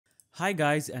Hi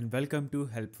guys and welcome to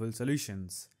Helpful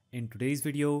Solutions. In today's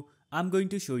video, I'm going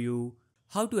to show you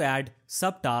how to add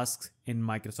subtasks in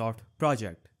Microsoft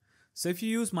Project. So if you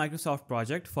use Microsoft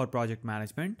Project for project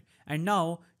management and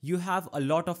now you have a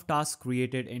lot of tasks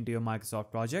created into your Microsoft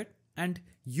Project and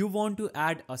you want to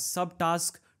add a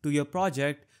subtask to your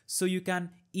project so you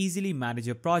can easily manage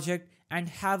your project and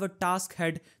have a task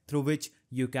head through which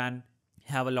you can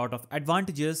have a lot of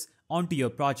advantages onto your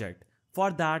project.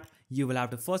 For that, you will have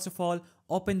to first of all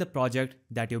open the project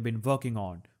that you've been working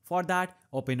on. For that,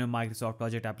 open your Microsoft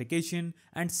Project application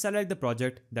and select the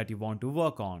project that you want to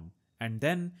work on. And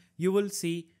then you will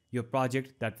see your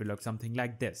project that will look something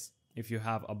like this. If you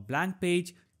have a blank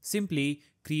page, simply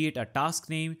create a task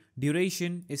name,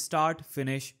 duration, start,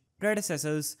 finish,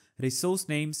 predecessors, resource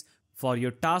names for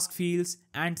your task fields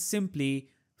and simply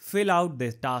fill out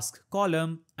the task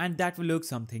column and that will look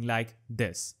something like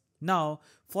this. Now,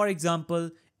 for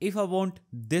example, if I want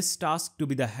this task to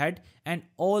be the head and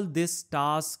all these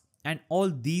tasks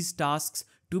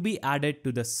to be added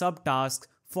to the subtasks,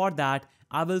 for that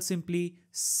I will simply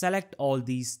select all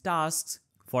these tasks.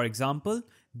 For example,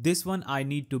 this one I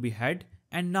need to be head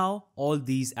and now all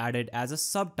these added as a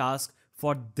subtask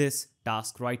for this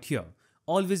task right here.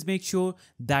 Always make sure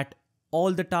that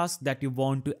all the tasks that you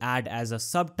want to add as a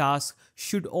subtask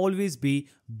should always be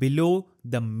below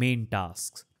the main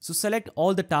tasks. So select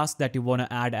all the tasks that you want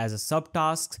to add as a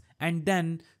subtask and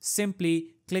then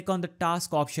simply click on the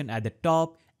task option at the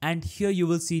top and here you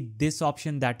will see this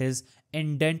option that is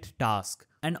indent task.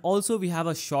 And also we have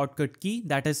a shortcut key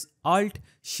that is Alt,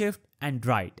 Shift and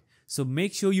Right. So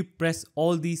make sure you press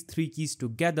all these three keys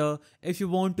together if you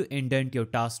want to indent your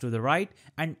task to the right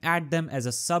and add them as a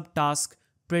subtask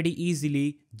pretty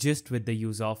easily just with the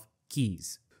use of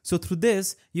keys. So through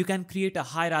this, you can create a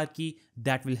hierarchy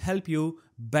that will help you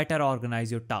better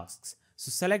organize your tasks.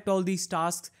 So select all these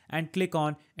tasks and click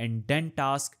on indent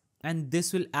task and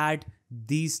this will add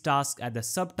these tasks as the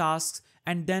subtasks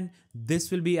and then this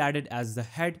will be added as the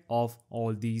head of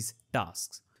all these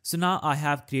tasks. So now I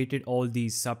have created all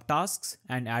these subtasks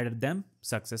and added them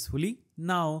successfully.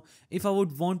 Now, if I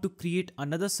would want to create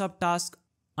another subtask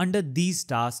under these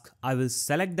tasks, I will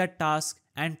select that task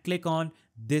and click on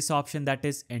this option that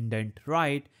is indent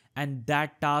right and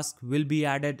that task will be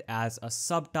added as a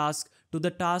subtask to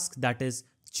the task that is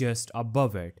just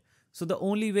above it. So the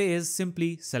only way is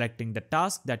simply selecting the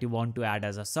task that you want to add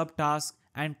as a subtask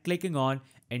and clicking on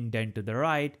indent to the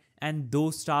right and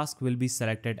those tasks will be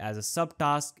selected as a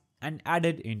subtask and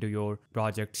added into your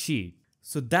project sheet.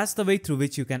 So that's the way through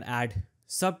which you can add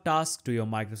subtasks to your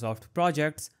Microsoft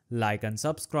projects. Like and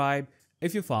subscribe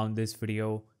if you found this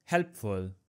video helpful.